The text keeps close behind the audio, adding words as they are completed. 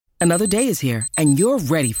Another day is here, and you're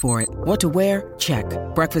ready for it. What to wear? Check.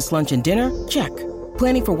 Breakfast, lunch, and dinner? Check.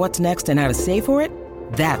 Planning for what's next and how to save for it?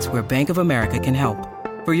 That's where Bank of America can help.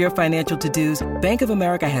 For your financial to-dos, Bank of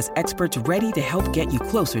America has experts ready to help get you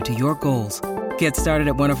closer to your goals. Get started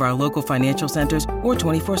at one of our local financial centers or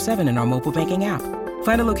 24/7 in our mobile banking app.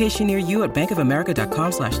 Find a location near you at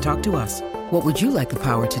bankofamerica.com/talktous. What would you like the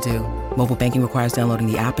power to do? Mobile banking requires downloading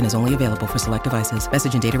the app and is only available for select devices.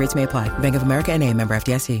 Message and data rates may apply. Bank of America N.A., member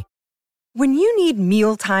FDIC. When you need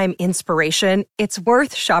mealtime inspiration, it's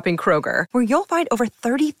worth shopping Kroger, where you'll find over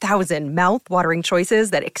 30,000 mouth-watering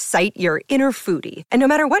choices that excite your inner foodie. And no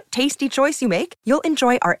matter what tasty choice you make, you'll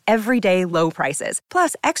enjoy our everyday low prices,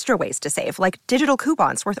 plus extra ways to save, like digital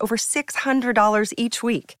coupons worth over $600 each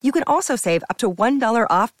week. You can also save up to $1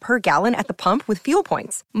 off per gallon at the pump with fuel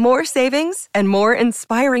points. More savings and more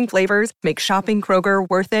inspiring flavors make shopping Kroger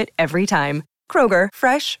worth it every time. Kroger,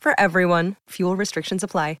 fresh for everyone. Fuel restrictions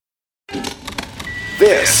apply.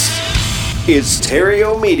 This is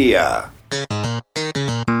Terrio Media.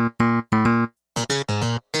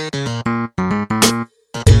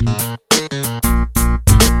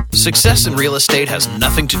 Success in real estate has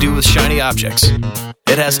nothing to do with shiny objects.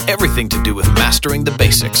 It has everything to do with mastering the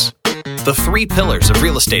basics. The 3 pillars of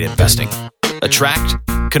real estate investing: attract,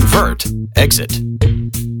 convert, exit.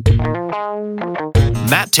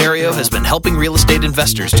 Matt Terrio has been helping real estate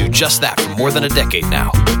investors do just that for more than a decade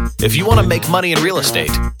now. If you want to make money in real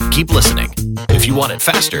estate, keep listening. If you want it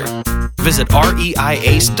faster, visit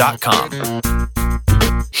reiace.com.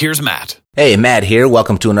 Here's Matt. Hey, Matt here.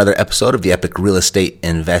 Welcome to another episode of the Epic Real Estate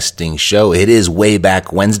Investing Show. It is Way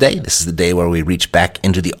Back Wednesday. This is the day where we reach back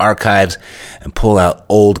into the archives and pull out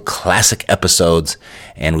old classic episodes.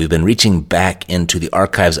 And we've been reaching back into the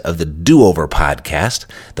archives of the Do-Over podcast,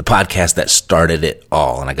 the podcast that started it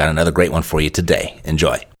all. And I got another great one for you today.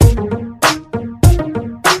 Enjoy.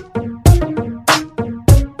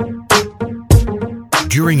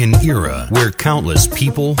 During an era where countless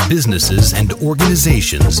people, businesses, and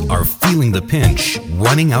organizations are feeling the pinch,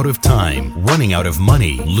 running out of time, running out of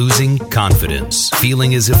money, losing confidence,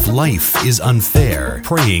 feeling as if life is unfair,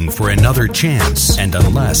 praying for another chance, and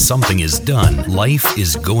unless something is done, life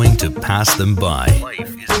is going to pass them by.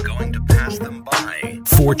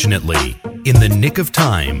 Fortunately, in the nick of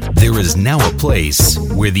time, there is now a place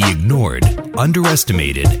where the ignored,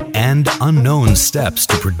 underestimated, and unknown steps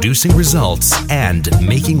to producing results and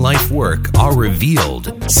making life work are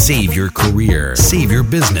revealed. Save your career, save your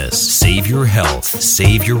business, save your health,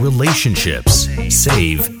 save your relationships,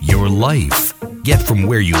 save your life. Get from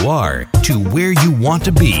where you are to where you want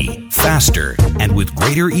to be faster and with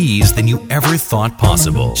greater ease than you ever thought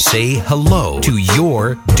possible. Say hello to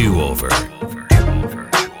your do-over.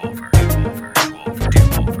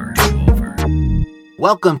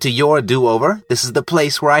 Welcome to Your Do-Over. This is the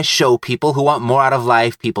place where I show people who want more out of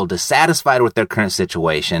life, people dissatisfied with their current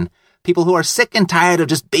situation, people who are sick and tired of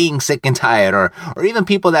just being sick and tired, or even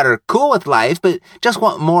people that are cool with life but just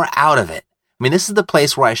want more out of it. I mean, this is the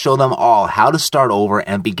place where I show them all how to start over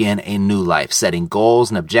and begin a new life, setting goals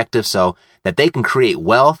and objectives so that they can create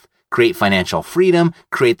wealth, create financial freedom,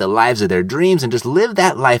 create the lives of their dreams, and just live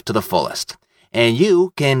that life to the fullest. And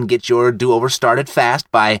you can get your do-over started fast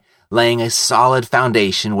by laying a solid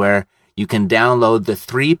foundation where you can download the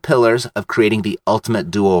 3 pillars of creating the ultimate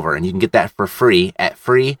do-over. And you can get that for free at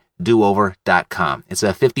freedoover.com. It's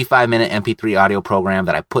a 55-minute MP3 audio program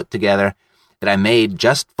that I put together that I made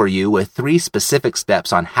just for you with 3 specific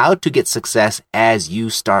steps on how to get success as you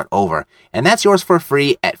start over. And that's yours for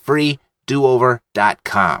free at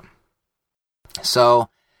freedoover.com. So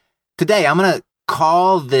today I'm going to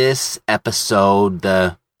call this episode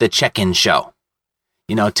the check-in show.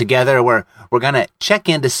 You know, together we're going to check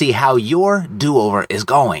in to see how your do-over is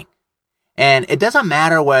going. And it doesn't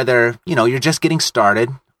matter whether, you're just getting started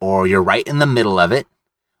or you're right in the middle of it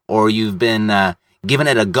or you've been giving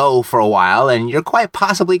it a go for a while and you're quite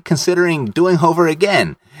possibly considering doing over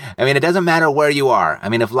again. I mean, it doesn't matter where you are. I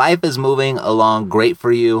mean, if life is moving along great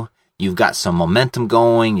for you, you've got some momentum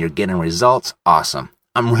going, you're getting results, awesome.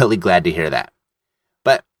 I'm really glad to hear that.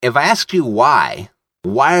 But if I ask you why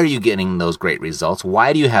are you getting those great results?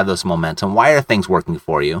 Why do you have this momentum? Why are things working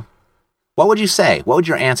for you? What would you say? What would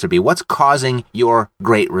your answer be? What's causing your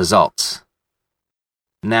great results?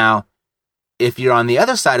 Now, if you're on the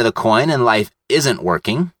other side of the coin and life isn't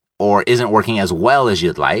working or isn't working as well as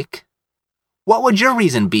you'd like, what would your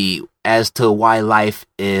reason be as to why life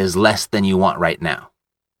is less than you want right now?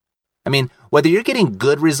 I mean, whether you're getting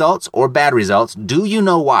good results or bad results, do you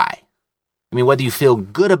know why? I mean, whether you feel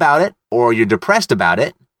good about it or you're depressed about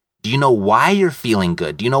it, do you know why you're feeling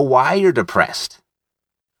good? Do you know why you're depressed?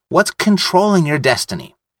 What's controlling your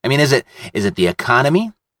destiny? I mean, is it the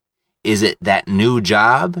economy? Is it that new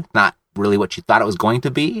job, not really what you thought it was going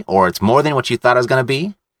to be, or it's more than what you thought it was going to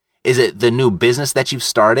be? Is it the new business that you've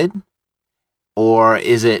started? Or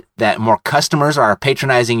is it that more customers are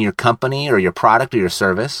patronizing your company or your product or your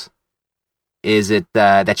service? Is it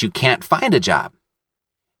that you can't find a job?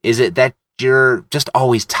 Is it that you're just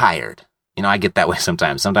always tired? You know, I get that way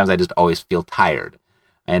sometimes. Sometimes I just always feel tired.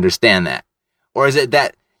 I understand that. Or is it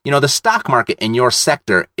that, you know, the stock market in your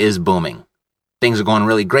sector is booming? Things are going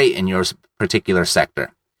really great in your particular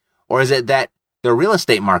sector. Or is it that the real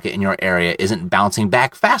estate market in your area isn't bouncing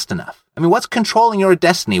back fast enough? I mean, what's controlling your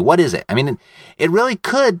destiny? What is it? I mean, it really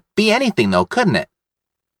could be anything though, couldn't it?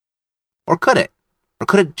 Or could it? Or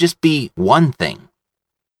could it just be one thing?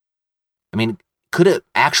 I mean, could it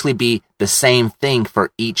actually be the same thing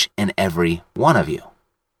for each and every one of you?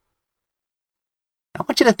 I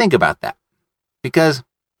want you to think about that. Because,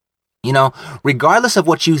 you know, regardless of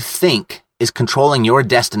what you think is controlling your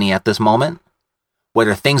destiny at this moment,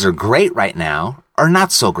 whether things are great right now or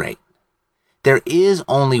not so great, there is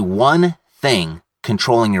only one thing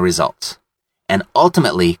controlling your results and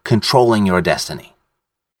ultimately controlling your destiny.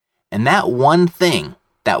 And that one thing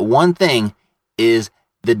is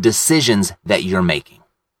the decisions that you're making.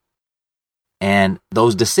 And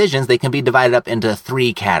those decisions, they can be divided up into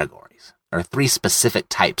 3 categories or 3 specific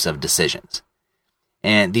types of decisions.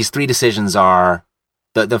 And these 3 decisions are,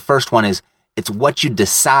 the first one is, it's what you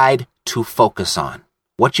decide to focus on.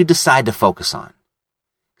 What you decide to focus on.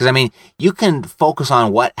 Because, I mean, you can focus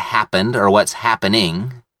on what happened or what's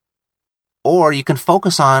happening, or you can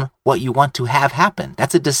focus on what you want to have happen.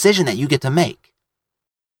 That's a decision that you get to make.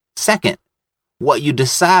 Second, what you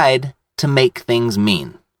decide to make things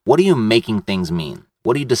mean. What are you making things mean?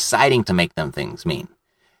 What are you deciding to make them things mean?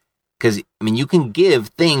 Because, I mean, you can give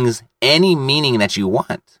things any meaning that you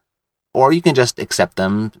want, or you can just accept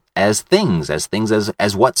them as things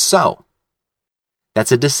as what's so.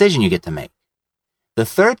 That's a decision you get to make. The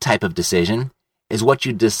third type of decision is what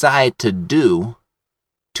you decide to do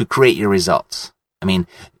to create your results. I mean,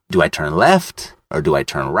 do I turn left or do I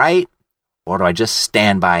turn right, or do I just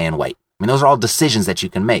stand by and wait? I mean, those are all decisions that you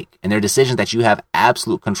can make, and they're decisions that you have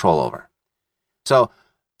absolute control over. So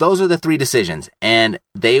those are the 3 decisions, and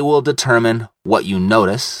they will determine what you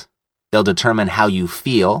notice, they'll determine how you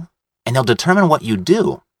feel, and they'll determine what you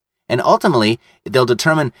do. And ultimately, they'll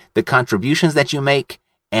determine the contributions that you make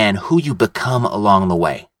and who you become along the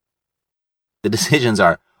way. The decisions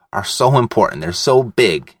are so important. They're so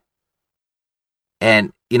big.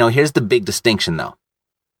 And, you know, here's the big distinction though.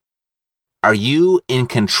 Are you in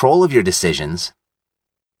control of your decisions,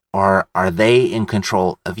 or are they in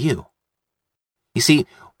control of you? You see,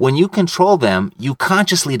 when you control them, you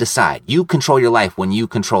consciously decide. You control your life when you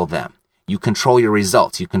control them. You control your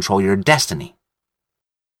results. You control your destiny.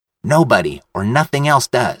 Nobody or nothing else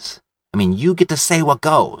does. I mean, you get to say what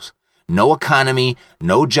goes. No economy,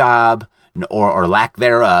 no job, or lack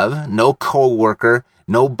thereof, no coworker,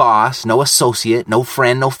 no boss, no associate, no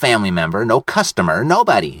friend, no family member, no customer,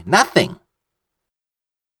 nobody, nothing.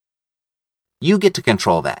 You get to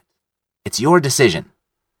control that. It's your decision.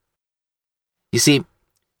 You see,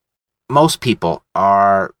 most people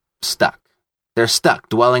are stuck. They're stuck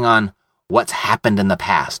dwelling on what's happened in the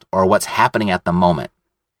past or what's happening at the moment.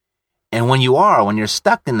 And when you're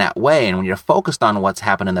stuck in that way, and when you're focused on what's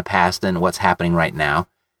happened in the past and what's happening right now,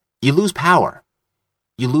 you lose power.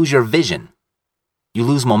 You lose your vision. You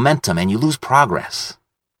lose momentum, and you lose progress.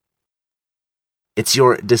 It's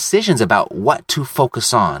your decisions about what to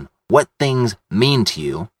focus on, what things mean to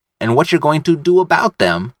you, and what you're going to do about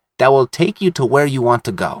them that will take you to where you want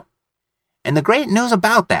to go. And the great news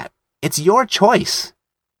about that, it's your choice.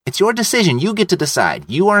 It's your decision. You get to decide.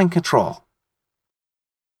 You are in control.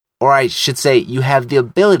 Or I should say, you have the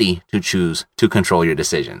ability to choose to control your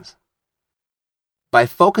decisions. By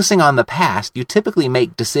focusing on the past, you typically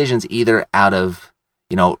make decisions either out of,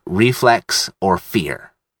 reflex or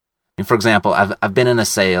fear. And for example, I've been in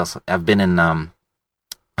sales and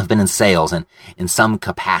in some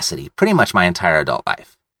capacity pretty much my entire adult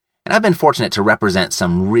life. And I've been fortunate to represent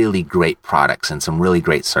some really great products and some really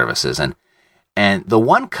great services. And the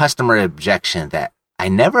one customer objection that I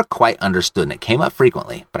never quite understood, and it came up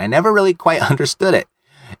frequently, but I never really quite understood it.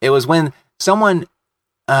 It was when someone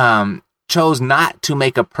chose not to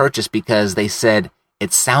make a purchase because they said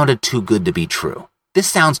it sounded too good to be true. This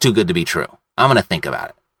sounds too good to be true. I'm going to think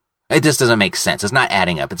about it. It just doesn't make sense. It's not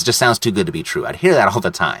adding up. It just sounds too good to be true. I'd hear that all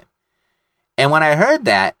the time. And when I heard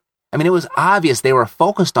that, it was obvious they were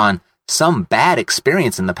focused on some bad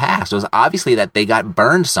experience in the past. It was obviously that they got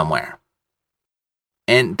burned somewhere.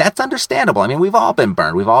 And that's understandable. I mean, we've all been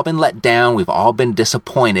burned. We've all been let down. We've all been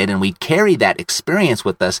disappointed. And we carry that experience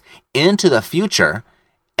with us into the future.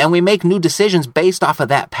 And we make new decisions based off of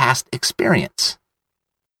that past experience.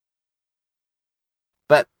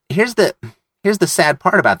 But here's the sad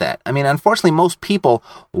part about that. I mean, unfortunately, most people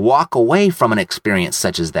walk away from an experience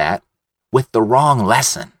such as that with the wrong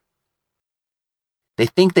lesson. They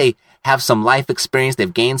think they have some life experience,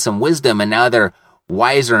 they've gained some wisdom, and now they're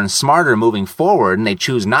wiser and smarter moving forward, and they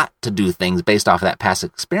choose not to do things based off of that past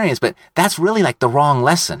experience, but that's really like the wrong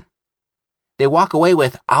lesson. They walk away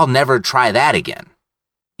with, I'll never try that again.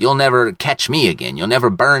 You'll never catch me again. You'll never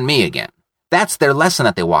burn me again. That's their lesson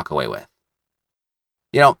that they walk away with.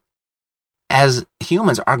 You know, as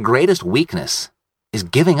humans, our greatest weakness is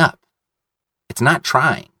giving up. It's not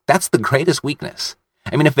trying. That's the greatest weakness.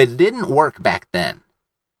 I mean, if it didn't work back then,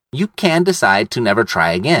 you can decide to never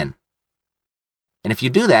try again. And if you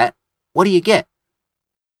do that, what do you get?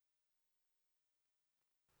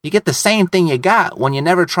 You get the same thing you got when you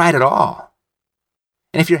never tried at all.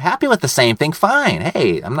 And if you're happy with the same thing, fine.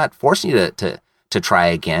 Hey, I'm not forcing you to try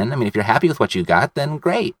again. I mean, if you're happy with what you got, then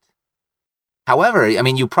great. However, I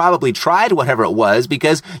mean, you probably tried whatever it was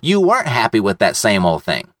because you weren't happy with that same old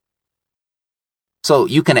thing. So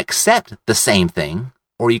you can accept the same thing,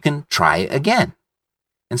 or you can try it again.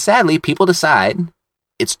 And sadly, people decide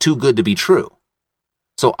it's too good to be true.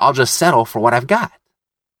 So I'll just settle for what I've got.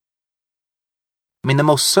 I mean, the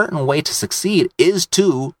most certain way to succeed is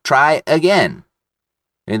to try again.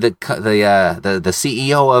 And the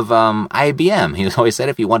CEO of IBM, he always said,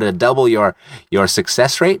 if you wanted to double your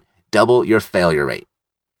success rate, double your failure rate.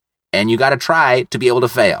 And you got to try to be able to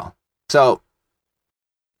fail. So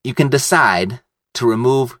you can decide to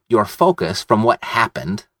remove your focus from what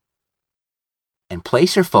happened and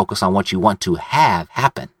place your focus on what you want to have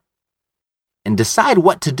happen. And decide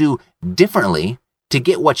what to do differently to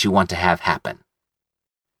get what you want to have happen.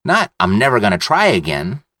 Not, I'm never going to try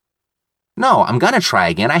again. No, I'm going to try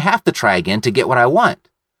again. I have to try again to get what I want.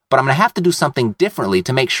 But I'm going to have to do something differently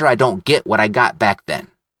to make sure I don't get what I got back then.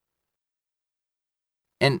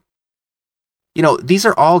 And, you know, these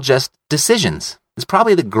are all just decisions. It's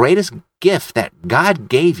probably the greatest gift that God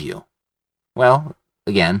gave you. Well,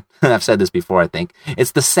 again, I've said this before, I think.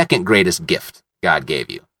 It's the second greatest gift God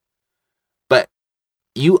gave you. But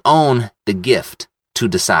you own the gift to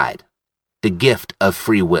decide. The gift of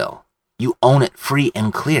free will. You own it free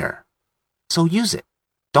and clear. So use it.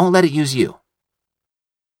 Don't let it use you.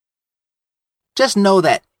 Just know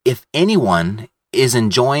that if anyone is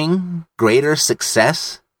enjoying greater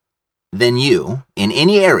success than you in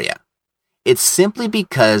any area, it's simply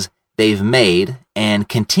because they've made and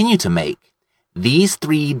continue to make these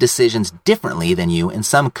 3 decisions differently than you in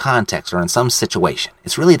some context or in some situation.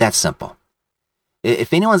 It's really that simple.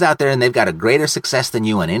 If anyone's out there and they've got a greater success than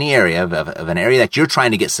you in any area of an area that you're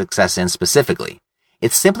trying to get success in specifically,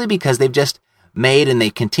 it's simply because they've just made and they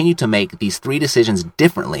continue to make these 3 decisions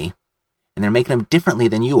differently, and they're making them differently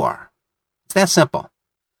than you are. It's that simple.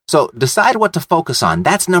 So decide what to focus on.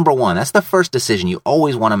 That's number 1. That's the first decision you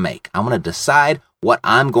always want to make. I'm going to decide what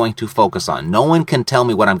I'm going to focus on. No one can tell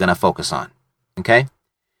me what I'm going to focus on. Okay?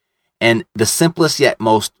 And the simplest yet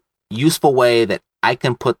most useful way that I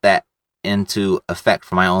can put that into effect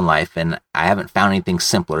for my own life, and I haven't found anything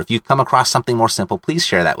simpler. If you come across something more simple, please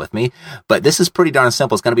share that with me. But this is pretty darn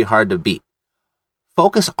simple. It's going to be hard to beat.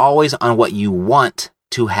 Focus always on what you want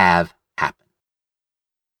to have happen.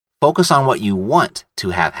 Focus on what you want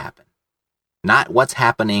to have happen. Not what's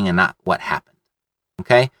happening and not what happened.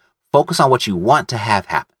 Okay? Focus on what you want to have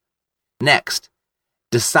happen. Next,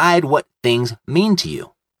 decide what things mean to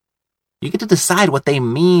you. You get to decide what they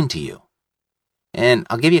mean to you. And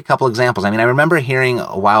I'll give you a couple examples. I mean, I remember hearing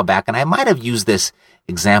a while back, and I might have used this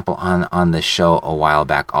example on this show a while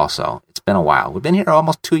back also. It's been a while. We've been here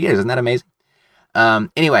almost 2 years. Isn't that amazing?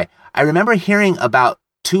 Anyway, I remember hearing about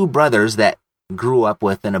 2 brothers that grew up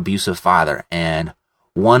with an abusive father, and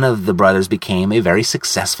one of the brothers became a very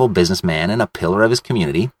successful businessman and a pillar of his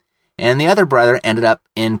community, and the other brother ended up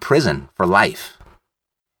in prison for life.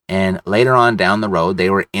 And later on down the road, they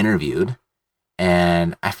were interviewed,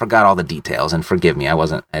 and I forgot all the details, and forgive me, I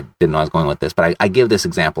didn't know I was going with this, but I give this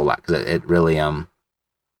example a lot because it really,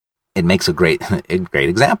 it makes a great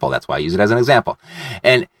example. That's why I use it as an example.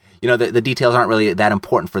 And, you know, the details aren't really that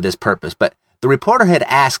important for this purpose, but the reporter had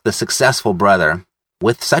asked the successful brother,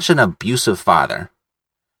 with such an abusive father,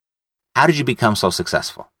 how did you become so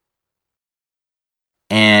successful?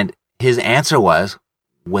 And his answer was,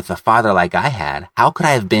 with a father like I had, how could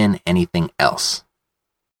I have been anything else?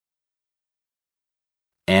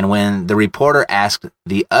 And when the reporter asked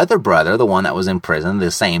the other brother, the one that was in prison,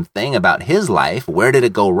 the same thing about his life, where did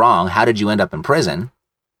it go wrong? How did you end up in prison?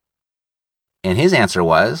 And his answer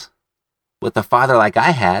was, with a father like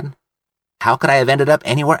I had, how could I have ended up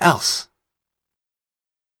anywhere else?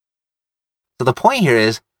 So the point here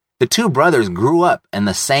is, the two brothers grew up in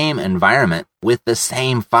the same environment with the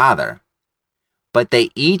same father, but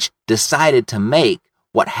they each decided to make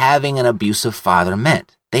what having an abusive father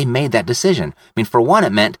meant. They made that decision. I mean, for one,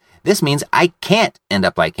 it meant, this means I can't end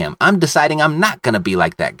up like him. I'm deciding I'm not going to be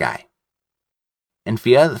like that guy. And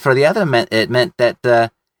for the other, it meant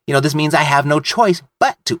that, this means I have no choice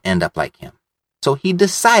but to end up like him. So he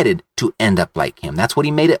decided to end up like him. That's what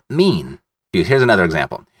he made it mean. Here's another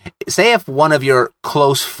example. Say if one of your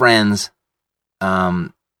close friends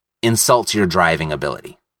insults your driving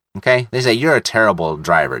ability. Okay? They say, you're a terrible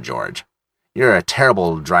driver, George. You're a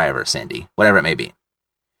terrible driver, Cindy. Whatever it may be.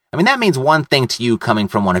 I mean, that means one thing to you coming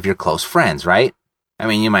from one of your close friends, right? I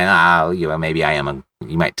mean, you might, you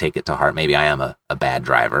might take it to heart. Maybe I am a bad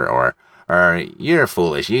driver, or you're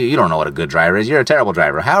foolish. You don't know what a good driver is. You're a terrible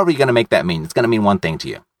driver. However you're going to make that mean, it's going to mean one thing to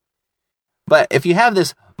you. But if you have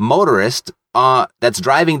this motorist that's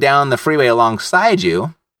driving down the freeway alongside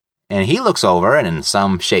you, and he looks over and in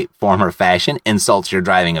some shape, form, or fashion insults your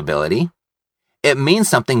driving ability, it means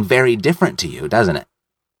something very different to you, doesn't it?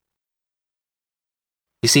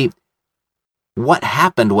 You see, what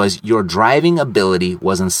happened was your driving ability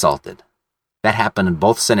was insulted. That happened in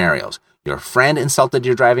both scenarios. Your friend insulted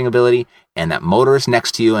your driving ability, and that motorist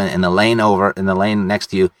next to you and in the lane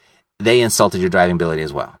next to you, they insulted your driving ability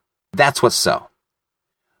as well. That's what's so.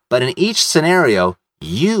 But in each scenario,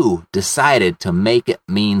 you decided to make it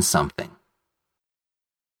mean something.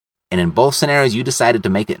 And in both scenarios, you decided to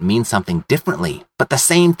make it mean something differently. But the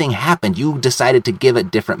same thing happened. You decided to give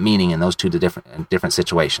it different meaning in those two different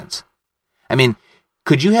situations. I mean,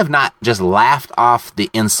 could you have not just laughed off the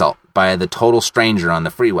insult by the total stranger on the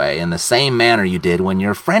freeway in the same manner you did when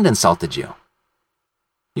your friend insulted you?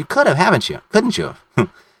 You could have, haven't you? Couldn't you have?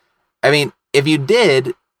 I mean, if you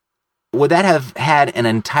did, would that have had an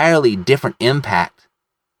entirely different impact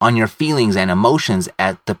on your feelings and emotions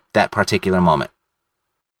at that particular moment?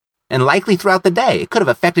 And likely throughout the day. It could have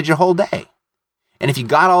affected your whole day. And if you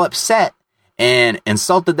got all upset and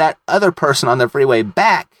insulted that other person on the freeway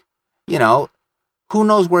back, who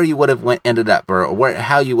knows where you would have ended up, or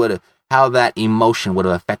how that emotion would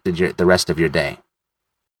have affected the rest of your day.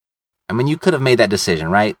 I mean, you could have made that decision,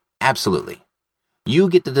 right? Absolutely. You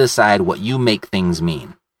get to decide what you make things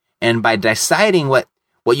mean. And by deciding what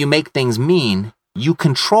you make things mean, you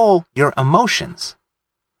control your emotions.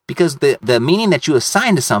 Because the meaning that you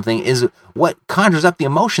assign to something is what conjures up the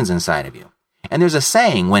emotions inside of you. And there's a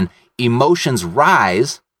saying, when emotions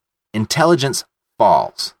rise, intelligence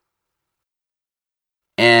falls.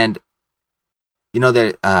 And,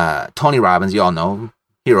 Tony Robbins, you all know,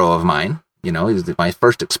 hero of mine, he's my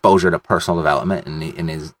first exposure to personal development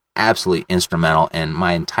and is absolutely instrumental in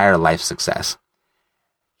my entire life success.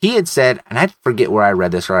 He had said, and I forget where I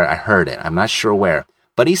read this or I heard it, I'm not sure where,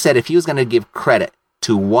 but he said if he was going to give credit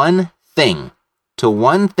to one thing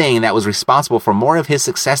that was responsible for more of his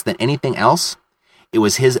success than anything else, it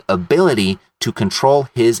was his ability to control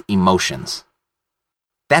his emotions.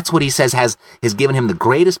 That's what he says has given him the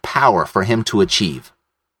greatest power for him to achieve,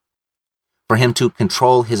 for him to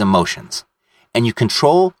control his emotions. And you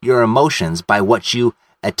control your emotions by what you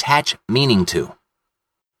attach meaning to,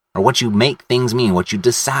 or what you make things mean, what you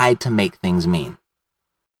decide to make things mean.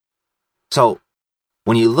 So,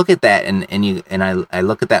 when you look at that, I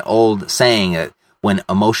look at that old saying that when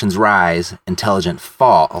emotions rise, intelligence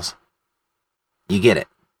falls, you get it.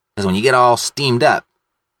 Because when you get all steamed up,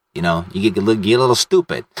 you get a little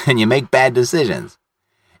stupid and you make bad decisions.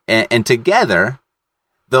 And together,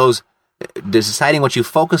 those deciding what you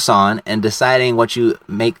focus on and deciding what you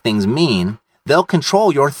make things mean, they'll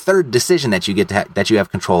control your third decision that you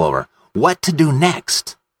have control over. What to do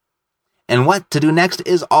next. And what to do next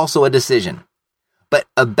is also a decision. But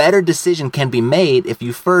a better decision can be made if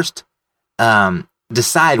you first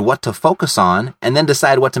decide what to focus on and then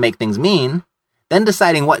decide what to make things mean. Then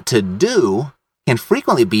deciding what to do can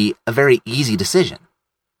frequently be a very easy decision.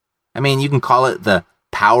 I mean, you can call it the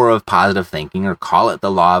power of positive thinking or call it the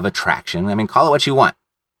law of attraction. I mean, call it what you want.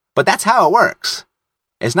 But that's how it works.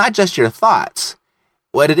 It's not just your thoughts.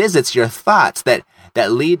 What it is, it's your thoughts that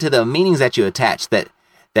lead to the meanings that you attach, that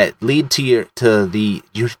lead to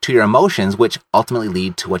your emotions, which ultimately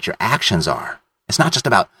lead to what your actions are. It's not just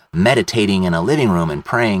about meditating in a living room and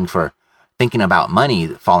praying for thinking about money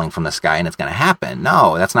falling from the sky and it's going to happen.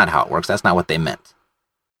 No, that's not how it works. That's not what they meant.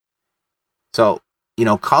 So,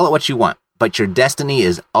 call it what you want, but your destiny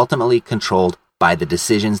is ultimately controlled by the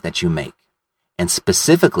decisions that you make, and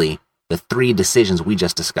specifically the 3 decisions we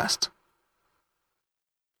just discussed.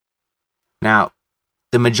 Now,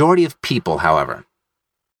 the majority of people, however,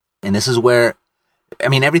 and this is where,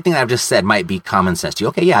 everything that I've just said might be common sense to you.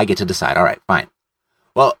 Okay, yeah, I get to decide. All right, fine.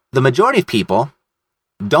 Well, the majority of people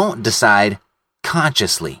don't decide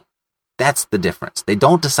consciously. That's the difference. They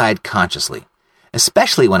don't decide consciously,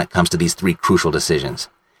 especially when it comes to these 3 crucial decisions.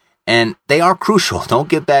 And they are crucial. Don't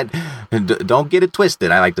get it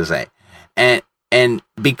twisted, I like to say. And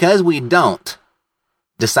because we don't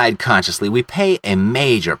decide consciously, we pay a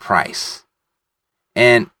major price.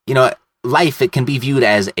 And, life, it can be viewed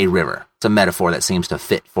as a river. It's a metaphor that seems to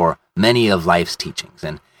fit for many of life's teachings.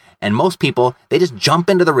 And most people, they just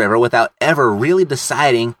jump into the river without ever really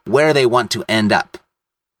deciding where they want to end up.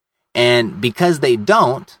 And because they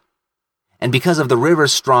don't, and because of the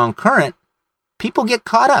river's strong current, people get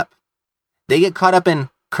caught up. They get caught up in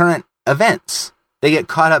current events. They get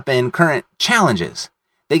caught up in current challenges.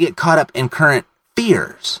 They get caught up in current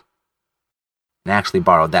fears. And I actually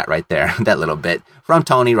borrowed that right there, that little bit, from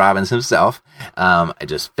Tony Robbins himself. It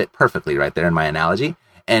just fit perfectly right there in my analogy.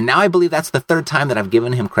 And now I believe that's the 3rd time that I've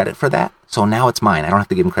given him credit for that. So now it's mine. I don't have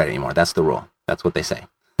to give him credit anymore. That's the rule. That's what they say.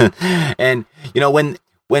 And,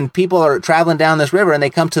 when people are traveling down this river and they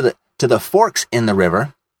come to the forks in the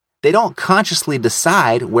river, they don't consciously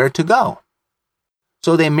decide where to go.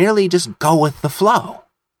 So they merely just go with the flow.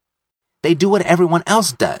 They do what everyone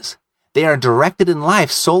else does. They are directed in life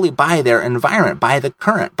solely by their environment, by the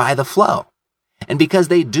current, by the flow. And because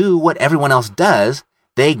they do what everyone else does,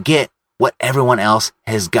 they get what everyone else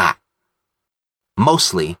has got.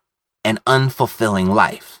 Mostly an unfulfilling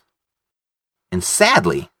life. And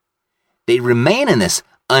sadly, they remain in this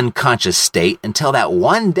unconscious state until that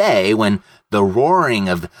one day when the roaring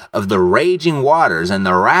of the raging waters and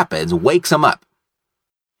the rapids wakes them up.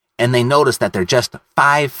 And they notice that they're just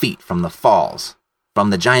 5 feet from the falls,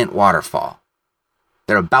 from the giant waterfall.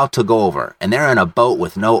 They're about to go over, and they're in a boat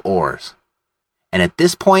with no oars. And at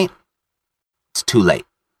this point, it's too late.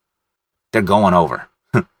 They're going over.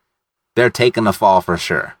 They're taking the fall for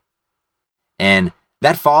sure. And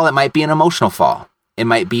that fall, it might be an emotional fall. It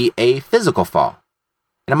might be a physical fall.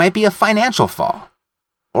 And it might be a financial fall.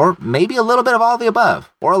 Or maybe a little bit of all the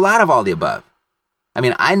above, or a lot of all the above.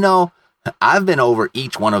 I know I've been over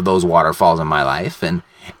each one of those waterfalls in my life, and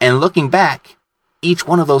looking back, each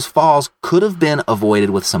one of those falls could have been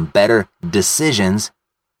avoided with some better decisions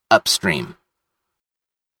upstream.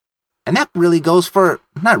 And that really goes for,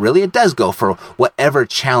 not really, it does go for whatever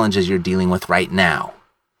challenges you're dealing with right now.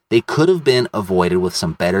 They could have been avoided with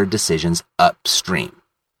some better decisions upstream.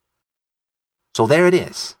 So there it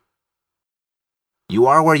is. You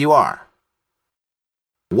are where you are.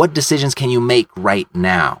 What decisions can you make right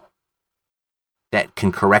now that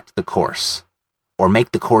can correct the course or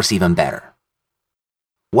make the course even better?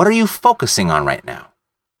 What are you focusing on right now?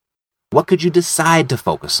 What could you decide to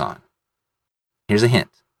focus on? Here's a hint.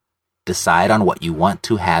 Decide on what you want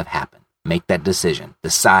to have happen. Make that decision.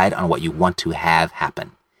 Decide on what you want to have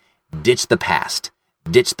happen. Ditch the past.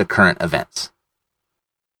 Ditch the current events.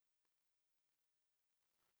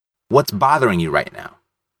 What's bothering you right now?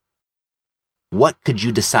 What could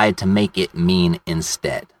you decide to make it mean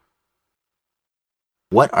instead?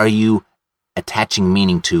 What are you attaching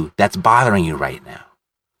meaning to that's bothering you right now?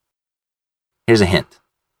 Here's a hint.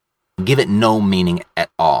 Give it no meaning at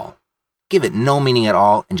all. Give it no meaning at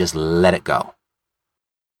all and just let it go.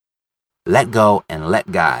 Let go and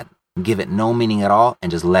let God. Give it no meaning at all and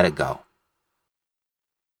just let it go.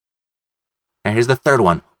 Now here's the 3rd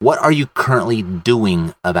one. What are you currently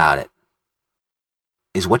doing about it?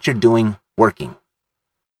 Is what you're doing working?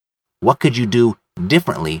 What could you do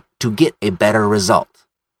differently to get a better result?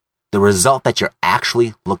 The result that you're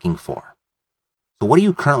actually looking for. So what are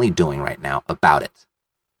you currently doing right now about it?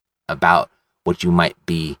 About what you might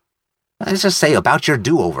be, let's just say about your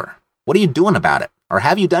do-over. What are you doing about it? Or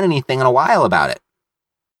have you done anything in a while about it?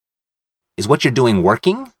 Is what you're doing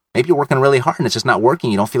working? Maybe you're working really hard and it's just not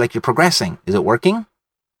working. You don't feel like you're progressing. Is it working?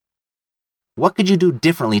 What could you do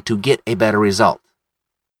differently to get a better result?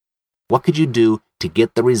 What could you do to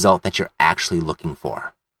get the result that you're actually looking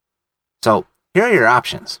for? So here are your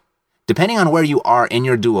options. Depending on where you are in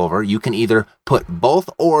your do-over, you can either put both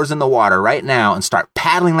oars in the water right now and start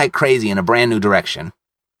paddling like crazy in a brand new direction,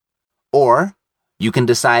 or you can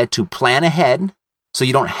decide to plan ahead so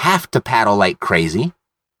you don't have to paddle like crazy,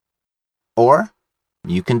 or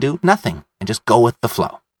you can do nothing and just go with the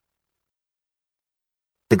flow.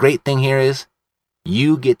 The great thing here is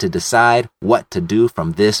you get to decide what to do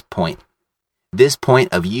from this point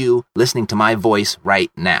of you listening to my voice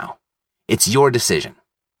right now. It's your decision.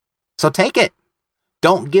 So take it.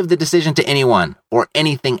 Don't give the decision to anyone or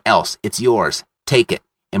anything else. It's yours. Take it,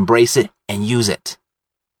 embrace it, and use it.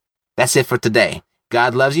 That's it for today.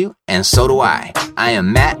 God loves you, and so do I. I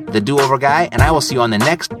am Matt, the Do-Over Guy, and I will see you on the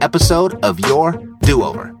next episode of Your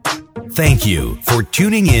Do-Over. Thank you for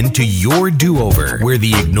tuning in to Your Do-Over, where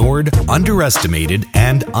the ignored, underestimated,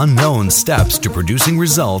 and unknown steps to producing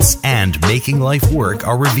results and making life work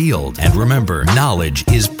are revealed. And remember, knowledge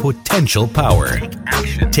is potential power.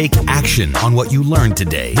 Take action on what you learned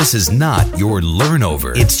today. This is not your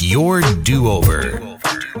learn-over. It's your do-over.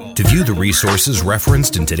 To view the resources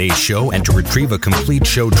referenced in today's show and to retrieve a complete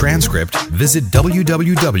show transcript, visit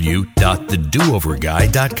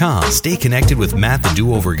www.thedooverguy.com. Stay connected with Matt the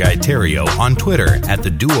Do-Over Guy Terrio on Twitter at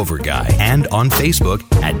The Do-Over Guy and on Facebook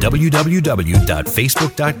at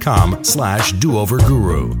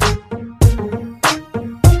www.facebook.com/dooverguru.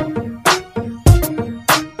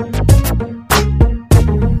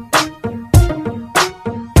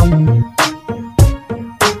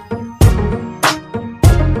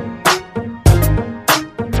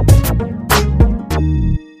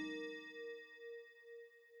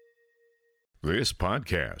 This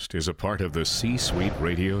podcast is a part of the C-Suite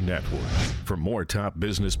Radio Network. For more top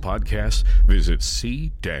business podcasts, visit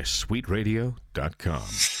c-suiteradio.com.